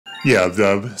Yeah,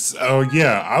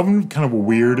 yeah, I'm kind of a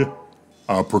weird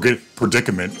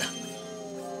predicament.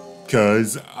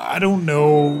 Because I don't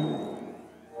know.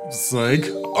 It's like,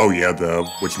 oh yeah, the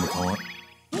whatchamacallit.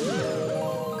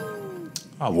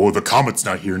 Oh, well, the comet's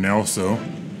not here now, so.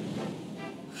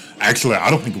 Actually, I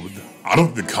don't think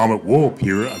the comet will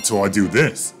appear until I do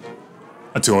this.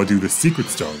 Until I do the secret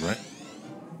star, right?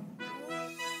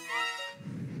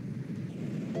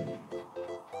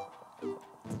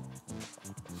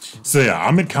 So yeah,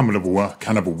 I'm in kind of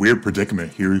a weird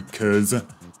predicament here, because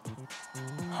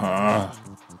I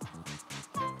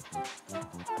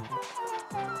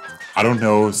don't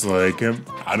know. It's like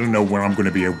I don't know when I'm going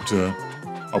to be able to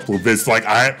upload vids. Like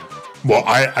I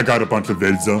got a bunch of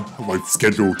vids like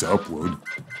scheduled to upload.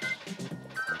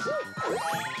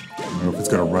 I don't know if it's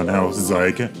gonna run out. It's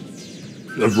like,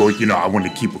 you know, I want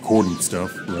to keep recording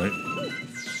stuff, right?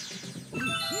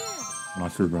 I'm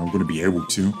not sure if I'm going to be able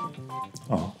to.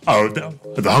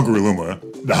 The Hungry Luma.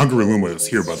 The Hungry Luma is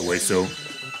here, by the way, so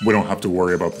we don't have to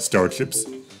worry about the starships.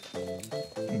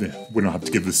 We don't have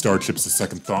to give the starships a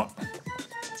second thought.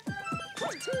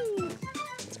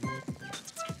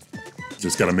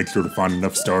 Just gotta make sure to find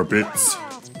enough star bits.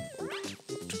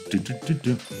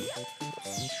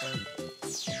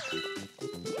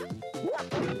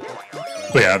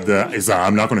 But yeah,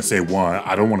 I'm not gonna say why.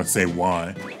 I don't want to say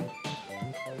why.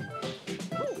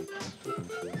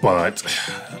 But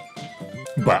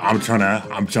I'm trying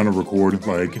to record,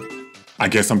 like, I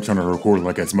guess I'm trying to record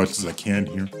like as much as I can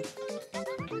here.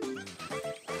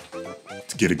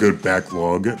 To get a good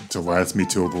backlog to last me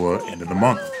till the end of the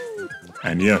month.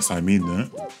 And yes, I mean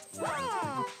that.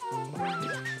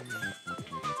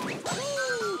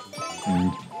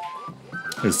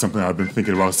 It's something I've been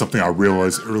thinking about, something I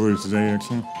realized earlier today,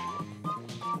 actually.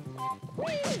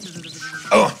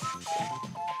 Oh!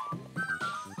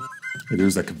 Hey,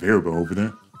 there's that conveyor belt over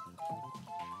there.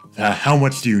 How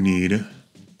much do you need?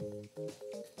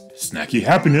 Snacky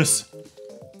happiness.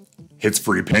 Hits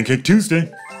free Pancake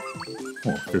Tuesday.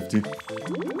 Oh, 50.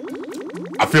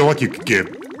 I feel like you could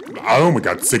get... I only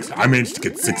got 6. I managed to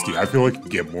get 60. I feel like you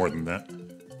could get more than that.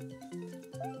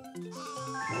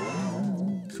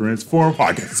 Transform. Oh,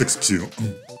 I got 62.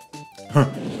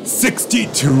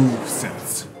 62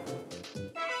 cents.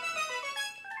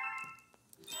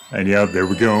 And yeah, there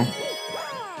we go.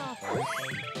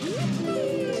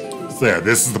 So yeah,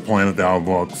 this is the planet that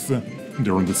unlocks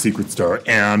during the secret star.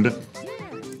 And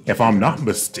if I'm not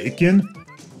mistaken,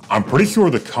 I'm pretty sure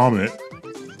the comet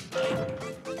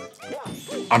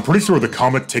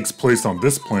takes place on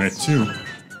this planet too.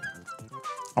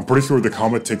 I'm pretty sure the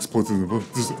comet takes place in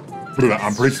this.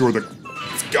 I'm pretty sure the.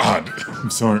 God, I'm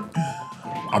sorry.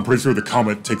 I'm pretty sure the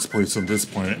comet takes place on this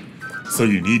planet. So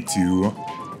you need to.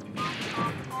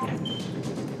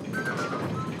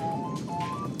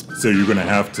 So you're gonna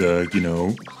have to, you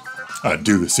know,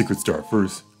 do the secret star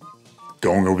first.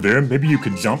 Going over there, maybe you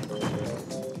could jump.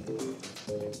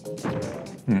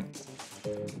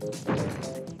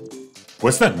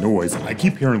 What's that noise? I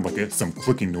keep hearing like some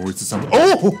clicking noise or something.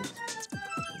 Oh!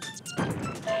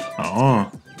 I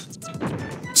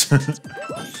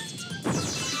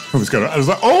was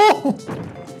like, oh!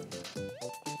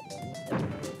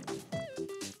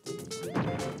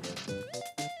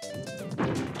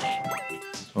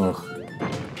 Ugh.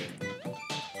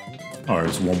 Alright,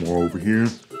 there's one more over here.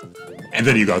 And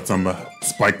then you got some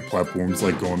spike platforms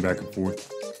like going back and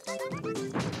forth.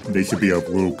 They should be of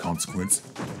little consequence.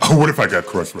 Oh, what if I got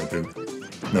crushed right there?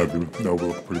 That would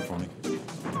look pretty funny.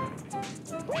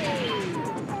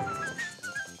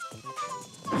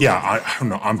 Yeah, I don't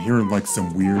know. I'm hearing like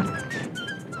some weird...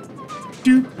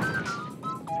 Dude.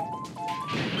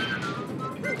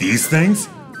 These things?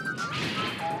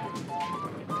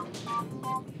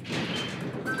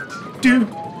 Dude.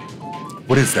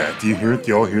 What is that? Do you hear it?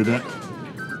 Do y'all hear that?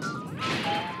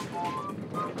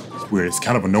 It's weird. It's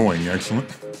kind of annoying, actually.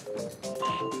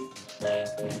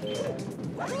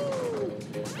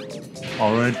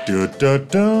 Alright,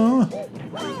 da-da-da.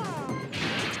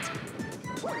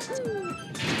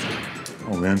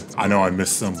 Oh man, I know I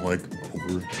missed some, like,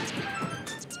 over...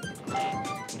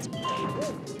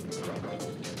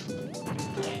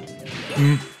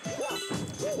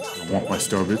 I want my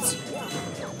star bits.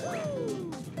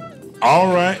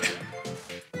 Alright.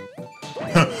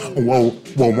 Whoa,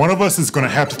 well, one of us is gonna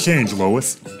have to change,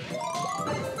 Lois.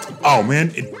 Oh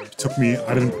man, it took me...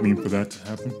 I didn't mean for that to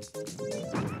happen.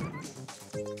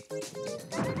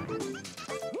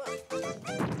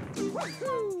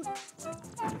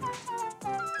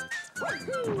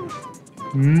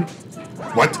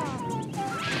 What?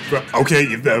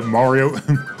 Okay, Mario.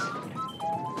 You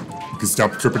can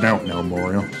stop tripping out now,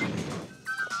 Mario.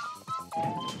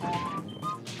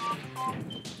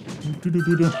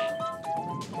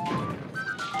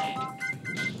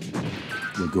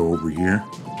 We'll go over here.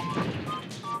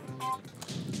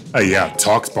 Oh yeah,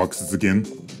 Tox boxes again.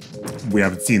 We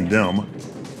haven't seen them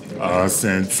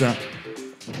since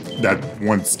that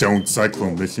one Stone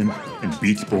Cyclone mission in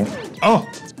Beach Bowl. Oh!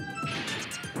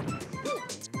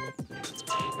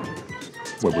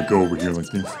 Wait, we'll go over here like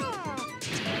this.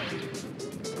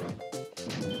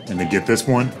 And then get this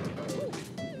one.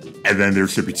 And then there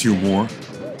should be 2 more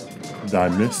that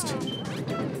I missed.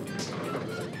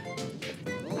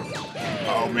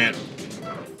 Oh man.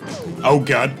 Oh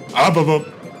god.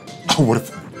 Oh,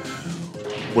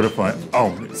 what if I...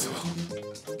 Oh, it's...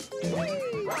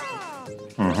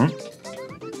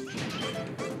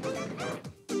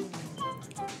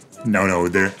 No,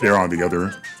 they're on the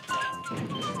other...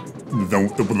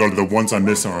 The ones I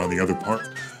missed are on the other part.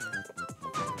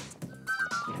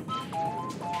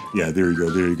 Yeah, there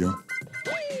you go.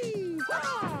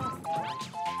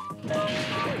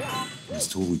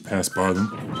 Just totally passed by them.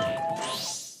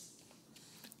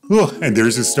 Oh, and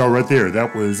there's a star right there.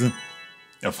 That was...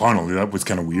 finally, that was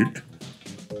kind of weird.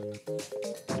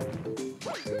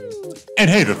 And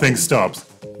hey, the thing stops.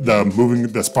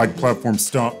 The spike platform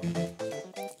stop.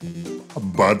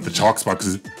 But the Tox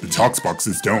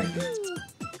boxes don't.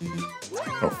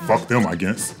 Oh, fuck them, I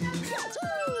guess.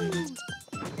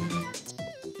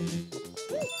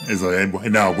 It's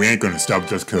like, no, we ain't gonna stop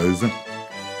just cause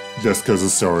the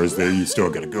star is there. You still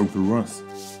gotta go through us.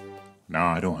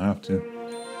 Nah, I don't have to.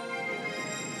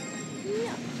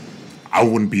 I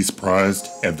wouldn't be surprised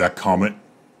if that comet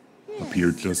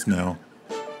appeared just now.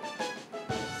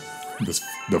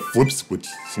 The flip switch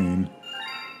scene.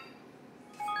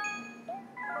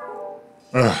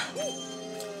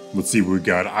 Let's see what we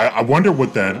got. I wonder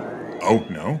what that... Oh,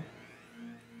 no.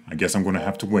 I guess I'm gonna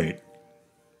have to wait.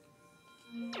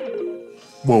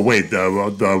 Well, wait, the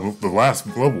last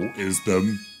level is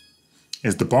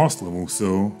the boss level,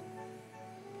 so...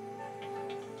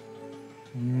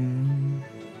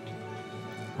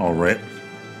 Alright.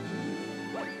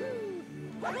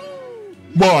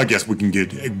 Well, I guess we can get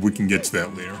to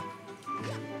that later.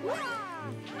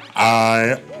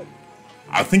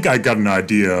 I think I got an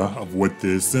idea of what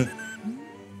this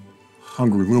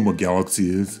Hungry Luma Galaxy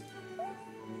is.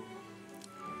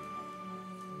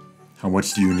 How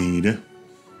much do you need?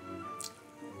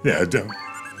 Yeah, 1,000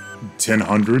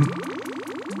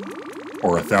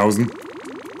 or 1,000.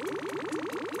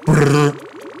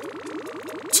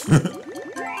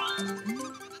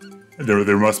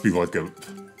 There must be like a...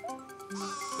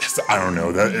 I don't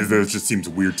know, that just seems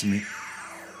weird to me.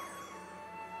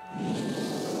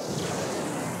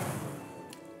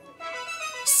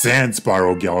 Sand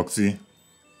Spiral Galaxy.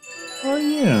 Oh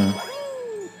yeah.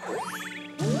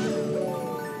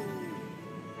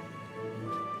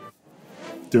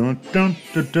 Dun dun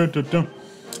dun dun dun dun.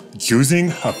 Choosing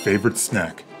a favorite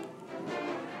snack.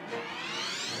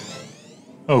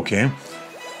 Okay.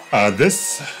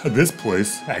 This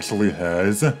place actually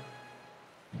has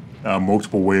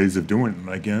multiple ways of doing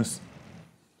it, I guess.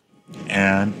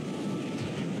 And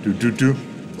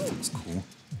this looks cool.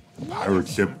 A pirate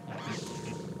ship.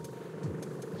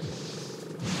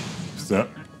 What's that?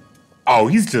 Oh,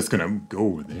 he's just gonna go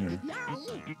over there.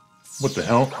 What the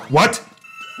hell? What?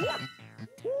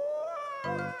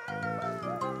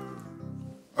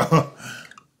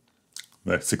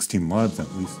 That's 16 lives at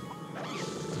least.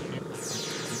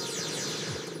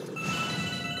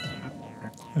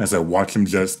 As I watch him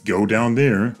just go down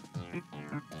there,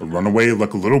 run away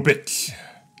like a little bitch.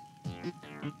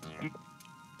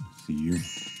 See you.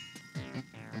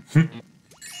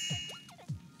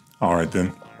 Alright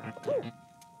then.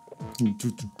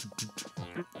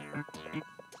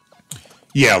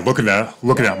 Yeah, looking at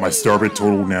my starbit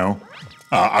total now,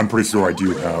 I'm pretty sure I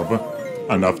do have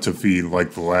enough to feed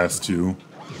like the last 2.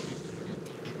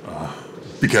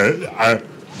 Because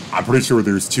I'm pretty sure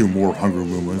there's 2 more Hunger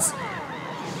Lumas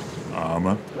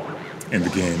in the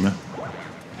game,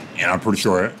 and I'm pretty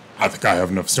sure I think I have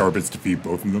enough starbits to feed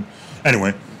both of them.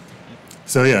 Anyway,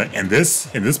 so yeah, in this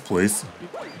place,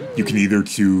 you can either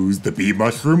choose the bee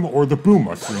mushroom or the boo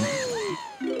mushroom.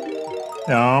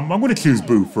 I'm gonna choose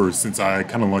boo first since I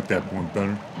kind of like that one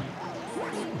better.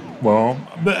 Well,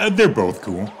 they're both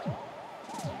cool.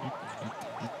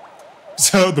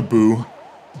 So the boo,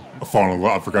 falling in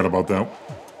love. I forgot about that.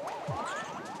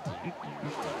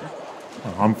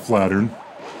 I'm flattered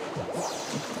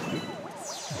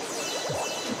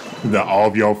that all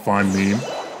of y'all find me.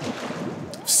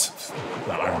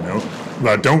 I don't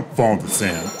know. Don't fall in the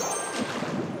sand.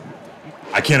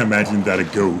 I can't imagine that a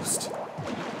ghost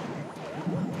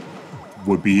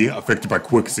would be affected by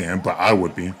quicksand, but I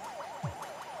would be.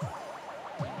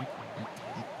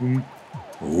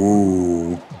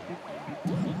 Ooh.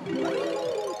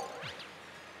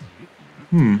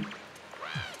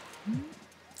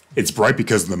 It's bright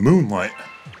because of the moonlight.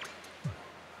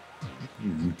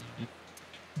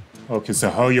 Okay, so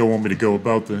how y'all want me to go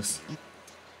about this?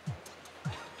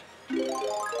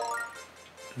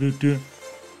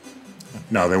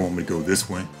 No, they want me to go this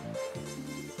way.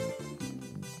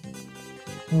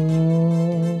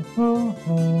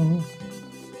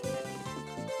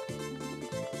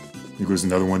 Here goes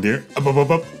another one there. Up, up, up,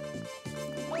 up.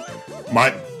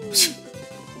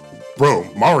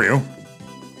 Bro, Mario.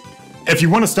 If you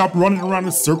want to stop running around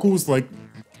in circles like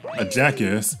a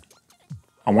jackass,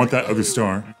 I want that other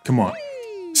star. Come on.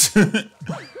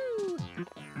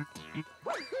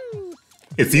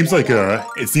 It seems like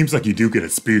you do get a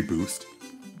speed boost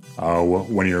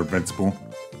when you're invincible.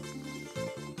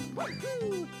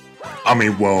 I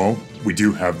mean, well, we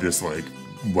do have this, like,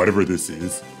 whatever this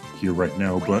is here right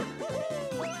now, but...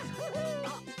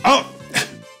 Oh!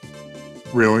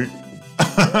 Really?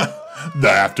 the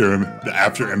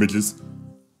after images.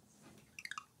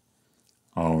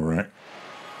 Alright.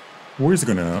 Where's it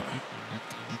gonna...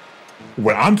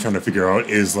 What I'm trying to figure out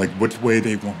is, like, which way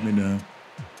they want me to...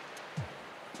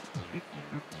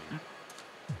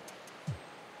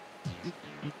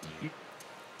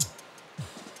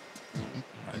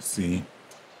 I see.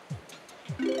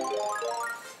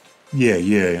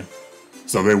 Yeah.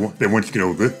 So they want you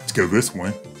to go this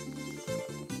way.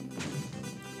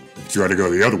 If you try to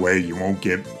go the other way, you won't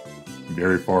get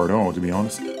very far at all, to be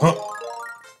honest. Huh?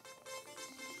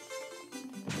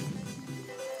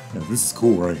 Yeah, this is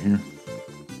cool right here.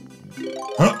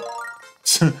 Huh?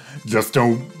 Just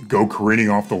don't go careening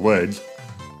off the ledge.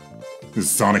 This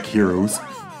is Sonic Heroes.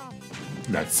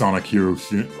 That Sonic Hero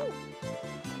shit.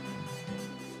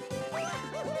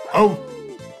 Oh!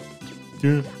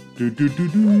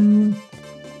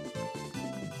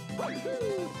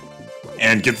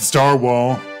 And get the star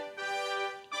wall.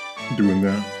 Doing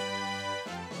that.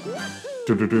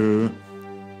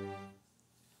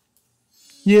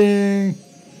 Yay!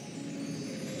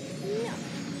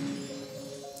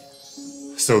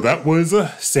 So that was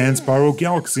Sand Spiral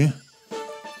Galaxy.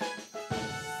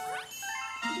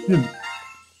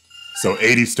 So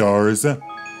 80 stars.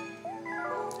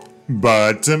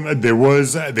 But there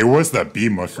was that bee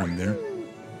mushroom there.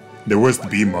 There was the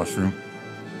bee mushroom.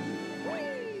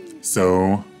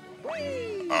 So,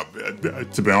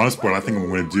 to be honest, what I think I'm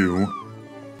going to do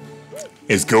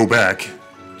is go back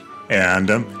and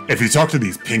if you talk to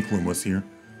these pink Lumas here,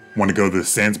 want to go to the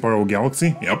Sand Spiral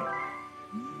Galaxy? Yep.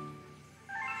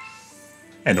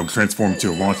 And they'll transform into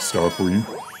a launch star for you.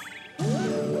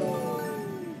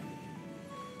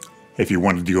 If you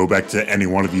wanted to go back to any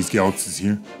one of these galaxies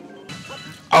here.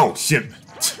 Oh, shit!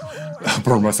 I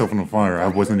burned myself on the fire. I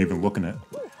wasn't even looking at.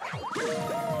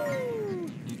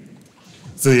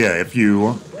 So yeah, if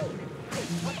you...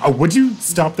 Oh, would you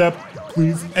stop that,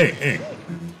 please? Hey.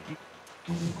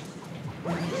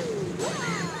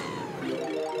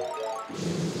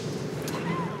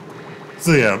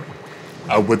 So yeah,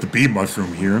 with the bee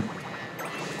mushroom here,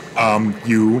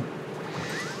 you...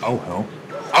 Oh, hell.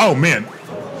 Oh, man!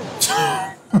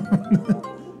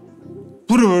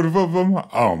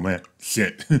 Oh man,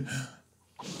 shit.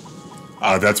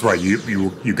 That's right,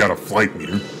 you got a flight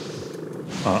meter.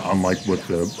 Unlike what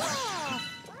the...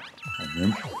 Oh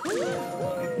man.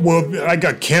 Well, I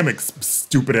got Kamek's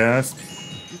stupid ass.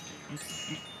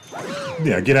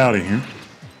 Yeah, get out of here.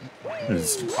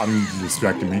 I'm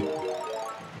distracting me.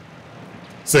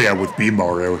 So yeah, with B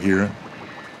Mario here,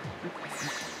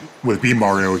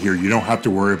 you don't have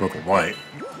to worry about the light.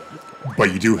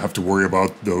 But you do have to worry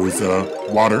about those,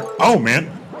 water... Oh,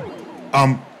 man!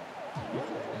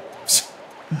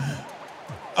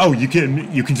 Oh, you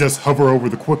can just hover over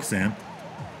the quicksand.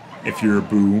 If you're a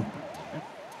boo.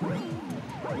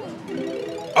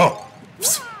 Oh!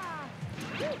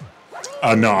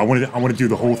 No, I want to do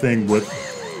the whole thing with...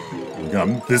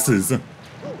 this is...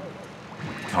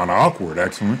 kinda awkward,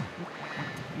 actually.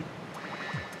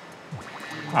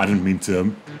 I didn't mean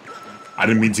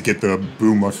to get the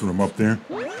boo mushroom up there.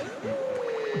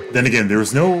 Then again, there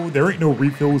ain't no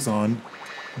refills on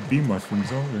bee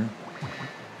mushrooms, are there?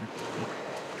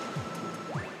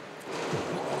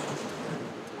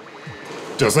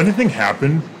 Does anything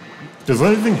happen?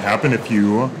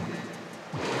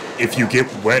 If you get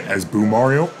wet as Boo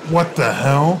Mario? What the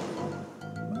hell?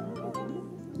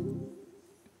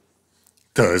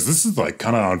 Cause this is like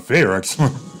kinda unfair,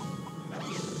 actually.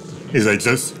 Is I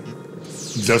just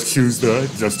choose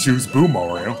Boo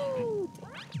Mario.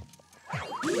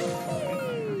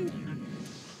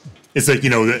 It's like, you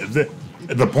know,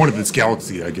 the point of this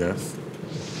galaxy, I guess,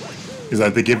 is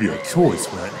that they give you a choice,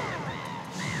 right?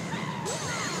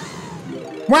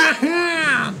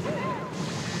 Wah-ha!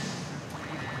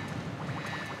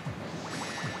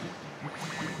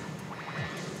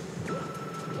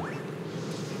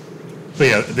 But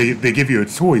yeah, they give you a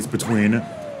choice between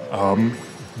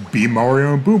B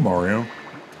Mario and Boo Mario.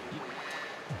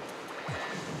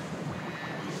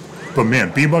 But man,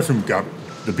 the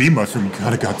B Mushroom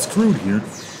kinda got screwed here.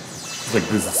 It's like,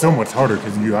 this is so much harder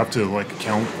because you have to, like,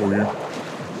 account for your...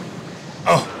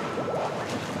 Oh!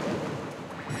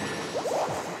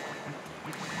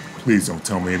 Please don't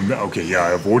tell me... Okay, yeah,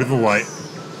 I avoided the light.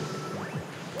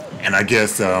 And I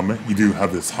guess, you do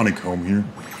have this honeycomb here.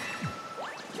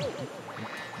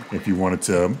 If you wanted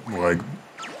to, like,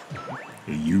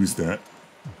 use that.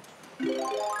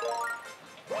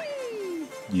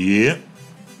 Yeah.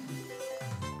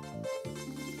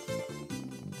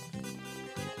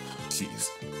 Jeez.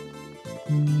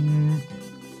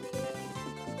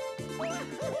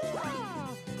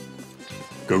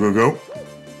 Go, go, go.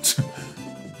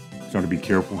 Trying to be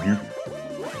careful here.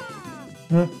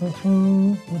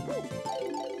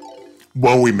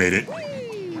 Well, we made it.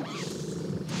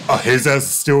 His ass is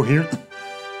still here?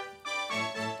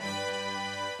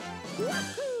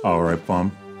 Alright,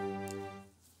 fun.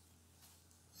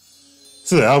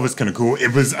 So that was kind of cool.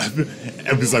 It was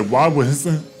like, why was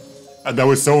that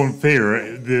was so unfair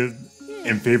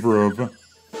in favor of...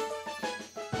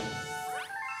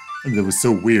 That was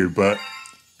so weird, but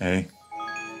hey.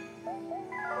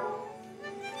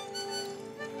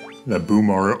 That Boo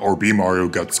Mario or B Mario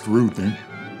got screwed then.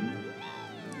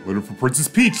 Looking for Princess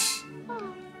Peach.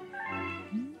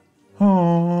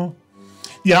 Oh,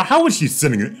 yeah. How is she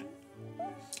sending it?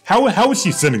 How is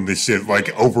she sending this shit like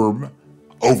over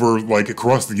like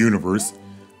across the universe?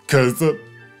 Cause they're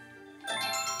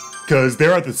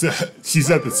at the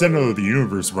she's at the center of the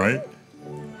universe, right?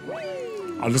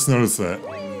 I just noticed that.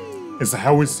 It's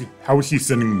how is she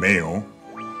sending mail?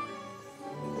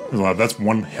 That's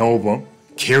one hell of a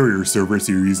carrier service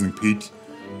you're using, Peach.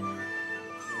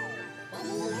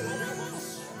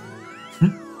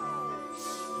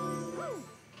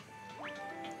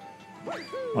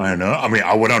 I don't know. I mean,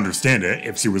 I would understand it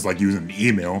if she was like using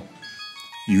email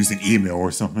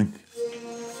or something.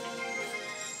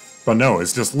 But no,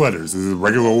 it's just letters. It's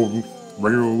regular old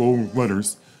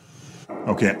letters.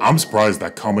 Okay, I'm surprised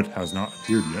that comet has not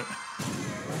appeared yet.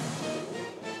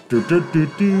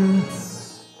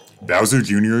 Bowser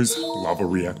Jr.'s lava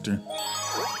reactor.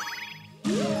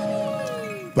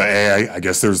 But hey, I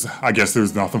guess there's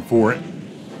nothing for it.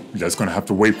 You're just gonna have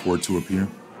to wait for it to appear.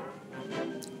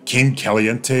 King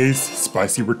Caliente's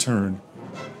spicy return.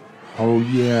 Oh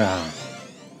yeah.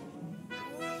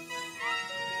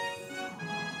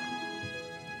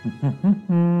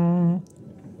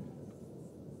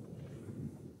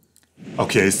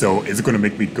 Okay, so is it gonna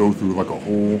make me go through like a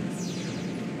whole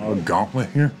gauntlet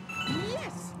here?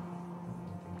 Yes.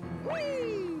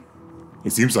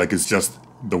 It seems like it's just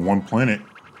the one planet.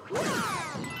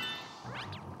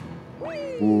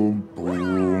 Boom,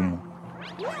 boom.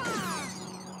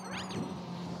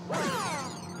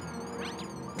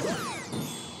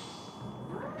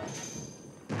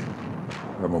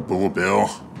 I'm a Bullet Bill.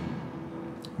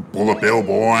 Bullet Bill,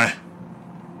 boy.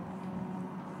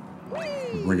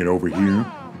 Bring it over here.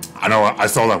 I know, I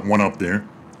saw that one up there.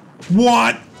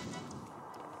 What?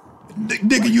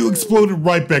 Nigga, you exploded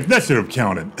right back. That should have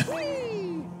counted.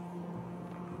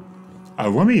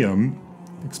 Let me,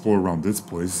 explore around this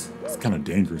place. It's kind of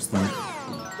dangerous, though.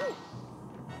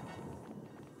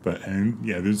 But,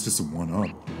 yeah, there's just a one up.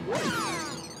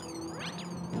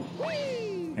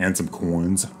 And some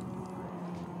coins.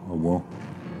 Oh, well.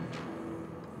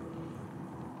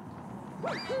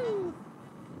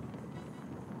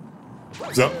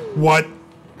 So, what?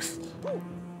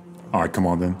 Alright, come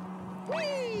on then.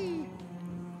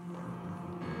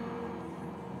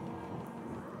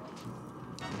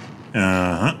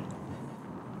 Uh-huh.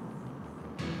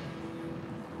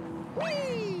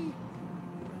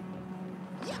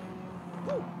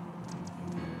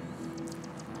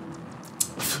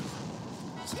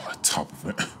 On top of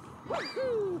it.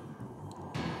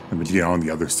 Let me get on the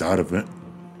other side of it.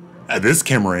 This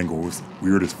camera angle is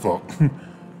weird as fuck.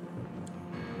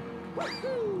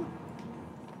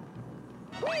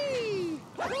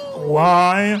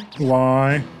 Why?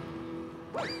 Why?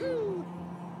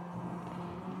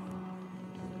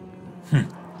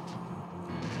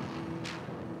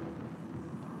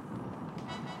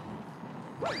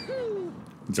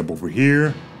 Jump over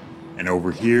here, and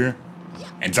over here,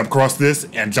 and jump across this,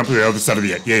 and jump to the other side of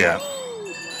the egg. Yeah, yeah.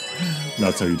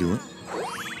 That's how you do it.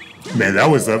 Man, that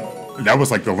was a That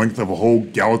was like the length of a whole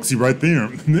galaxy right there.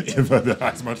 If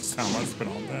as much time I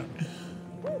spent on that.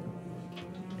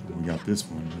 We got this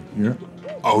one right here.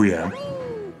 Oh yeah.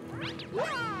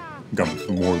 Got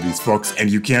some more of these fucks,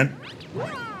 and you can't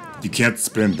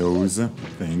spin those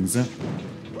things.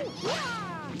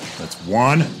 That's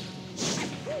one.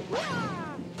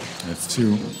 That's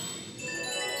two.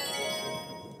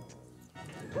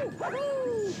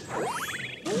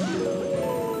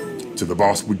 To the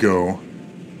boss we go.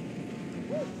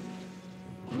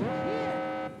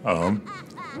 I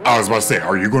was about to say,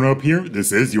 are you going up here?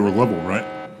 This is your level, right?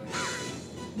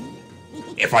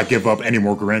 If I give up any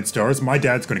more Grand Stars, my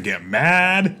dad's gonna get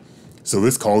mad. So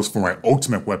this calls for my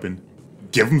ultimate weapon.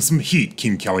 Give him some heat,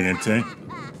 King Caliente.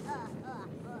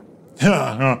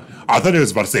 I thought he was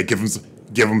about to say, give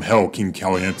him hell, King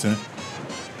Caliente.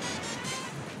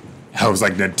 I was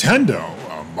like, Nintendo,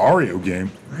 a Mario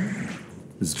game,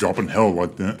 is dropping hell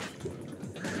like that.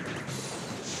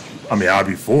 I mean, I'd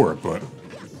be for it, but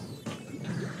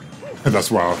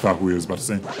that's what I thought he was about to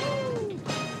say.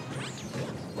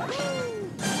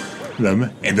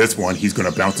 And this one, he's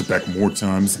gonna bounce it back more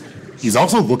times. He's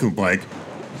also looking like,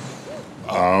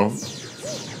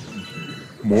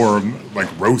 more like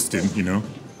roasted, you know?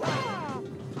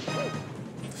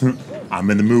 I'm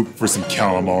in the mood for some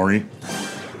calamari.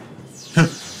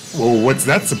 Well, what's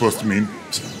that supposed to mean?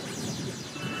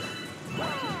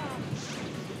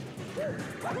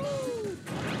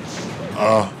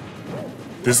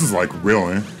 This is like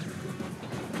really.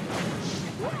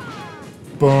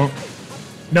 But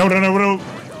no,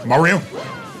 Mario.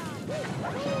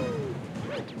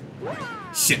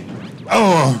 Shit.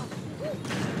 Oh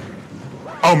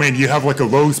man, you have like a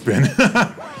low spin.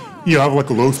 You have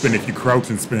like a low spin if you crouch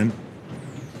and spin.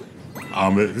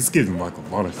 This gives him like a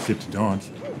lot of shit to dodge.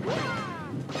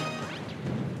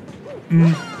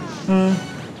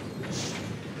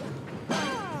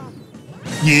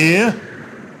 Yeah.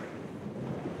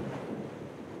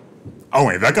 Oh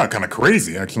wait, that got kind of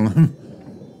crazy actually.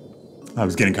 I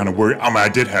was getting kind of worried. I mean, I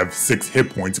did have 6 hit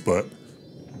points, but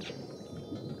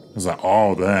I was like,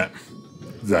 all that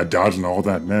dodging all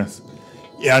that mess.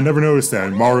 Yeah, I never noticed that.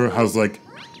 Mario has like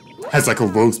a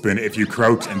low spin if you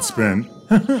crouch and spin.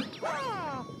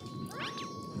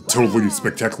 Totally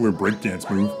spectacular breakdance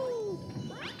move.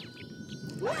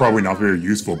 Probably not very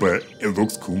useful, but it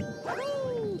looks cool.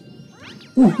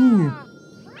 Woohoo!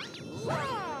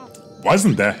 Why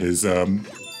isn't that his down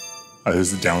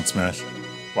smash?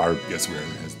 Well, I guess we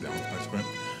already has down smash, right?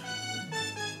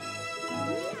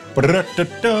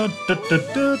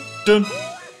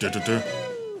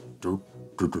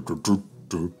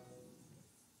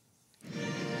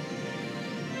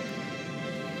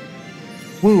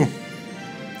 Woo!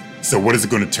 So what is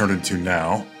it going to turn into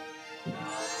now?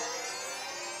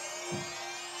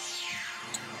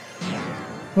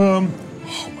 Oh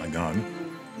my god.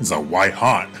 It's a white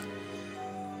hot.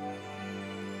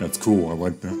 That's cool, I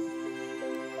like that.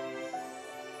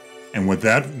 And with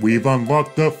that, we've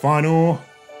unlocked the final...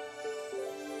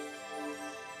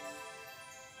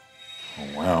 Oh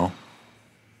wow.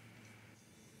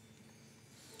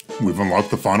 We've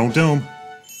unlocked the final dome.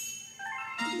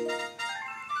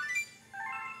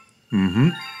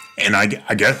 And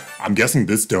I'm guessing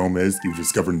this dome is you've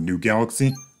discovered a new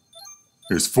galaxy.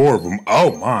 There's 4 of them.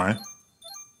 Oh my.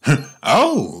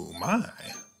 Oh my.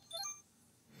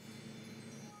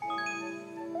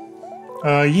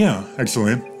 Yeah,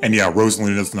 actually. And yeah,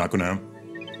 Rosalina's not gonna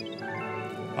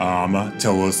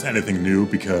tell us anything new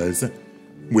because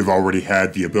we've already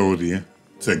had the ability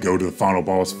to go to the final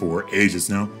boss for ages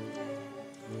now.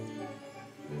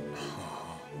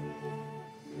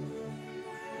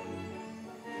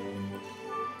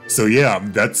 So yeah,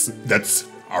 that's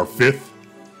our fifth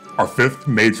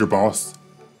major boss,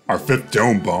 our 5th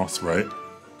dome boss, right?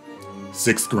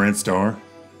 6th Grand Star.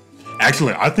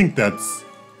 Actually, I think that's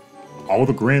all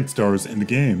the Grand Stars in the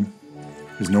game.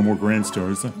 There's no more Grand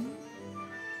Stars.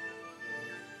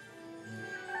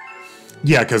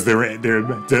 Yeah, because they're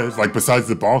like besides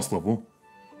the boss level,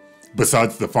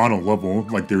 besides the final level,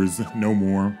 like there's no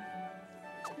more.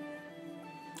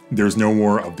 There's no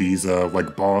more of these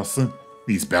like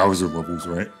these Bowser levels,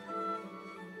 right?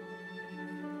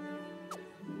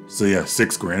 So yeah,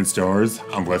 6 Grand Stars,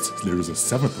 unless there's a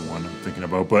 7th one I'm thinking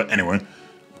about. But anyway, I'm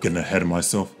getting ahead of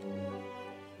myself.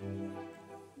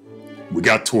 We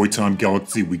got Toy Time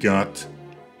Galaxy, we got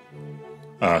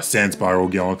Sand Spiral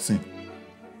Galaxy.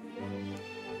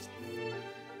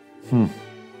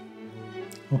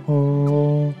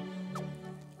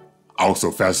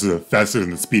 Also faster than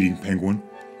the Speeding Penguin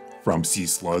from Sea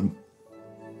Slug.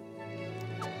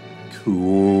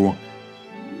 Cool.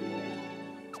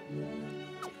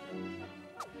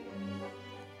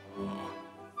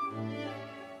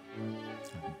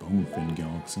 Fin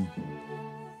Galaxy.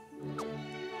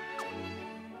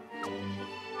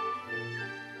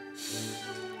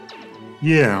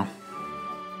 Yeah.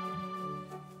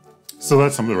 So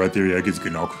that's something right there. Yeah, because you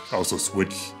can also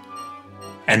switch.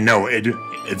 And no,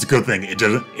 it's a good thing.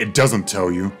 It doesn't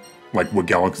tell you like what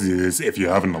galaxy it is if you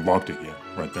haven't unlocked it yet.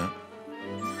 Right there.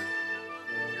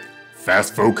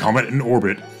 Fast foe comet in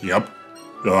orbit. Yep.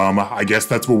 I guess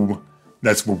that's what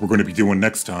we're going to be doing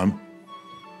next time.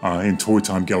 In Toy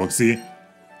Time Galaxy.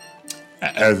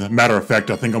 As a matter of fact,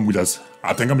 I think I'm just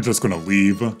gonna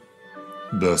leave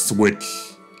the switch.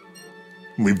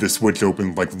 Leave the switch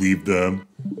open, like leave the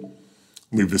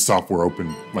software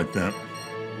open like that.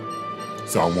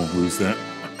 So I won't lose that.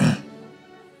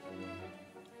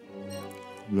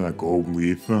 That gold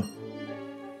leaf.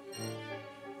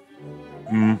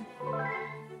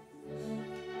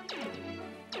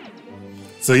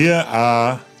 So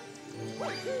yeah,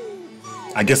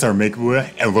 I guess our makeaway,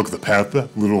 and look, the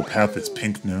little path is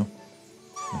pink now.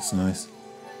 That's nice.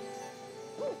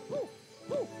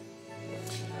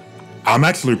 I'm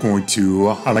actually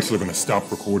gonna stop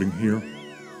recording here.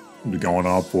 We'll be going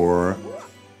on for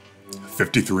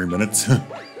 53 minutes.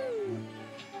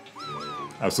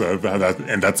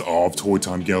 And that's all of Toy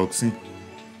Time Galaxy.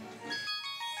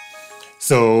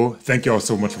 So thank y'all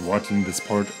so much for watching this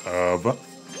part of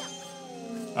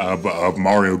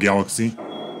Mario Galaxy.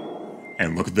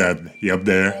 And look at that, yep,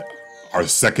 there, our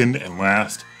second and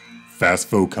last Fast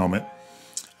Foe Comet.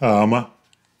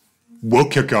 We'll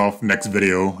kick off next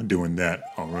video doing that,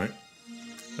 alright?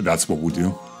 That's what we'll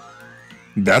do.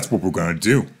 That's what we're gonna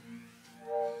do.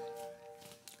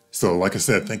 So, like I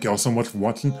said, thank y'all so much for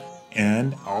watching,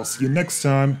 and I'll see you next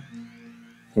time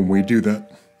when we do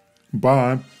that.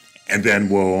 Bye. And then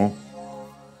we'll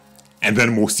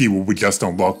see what we just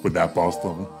unlocked with that boss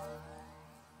level.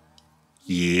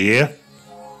 Yeah.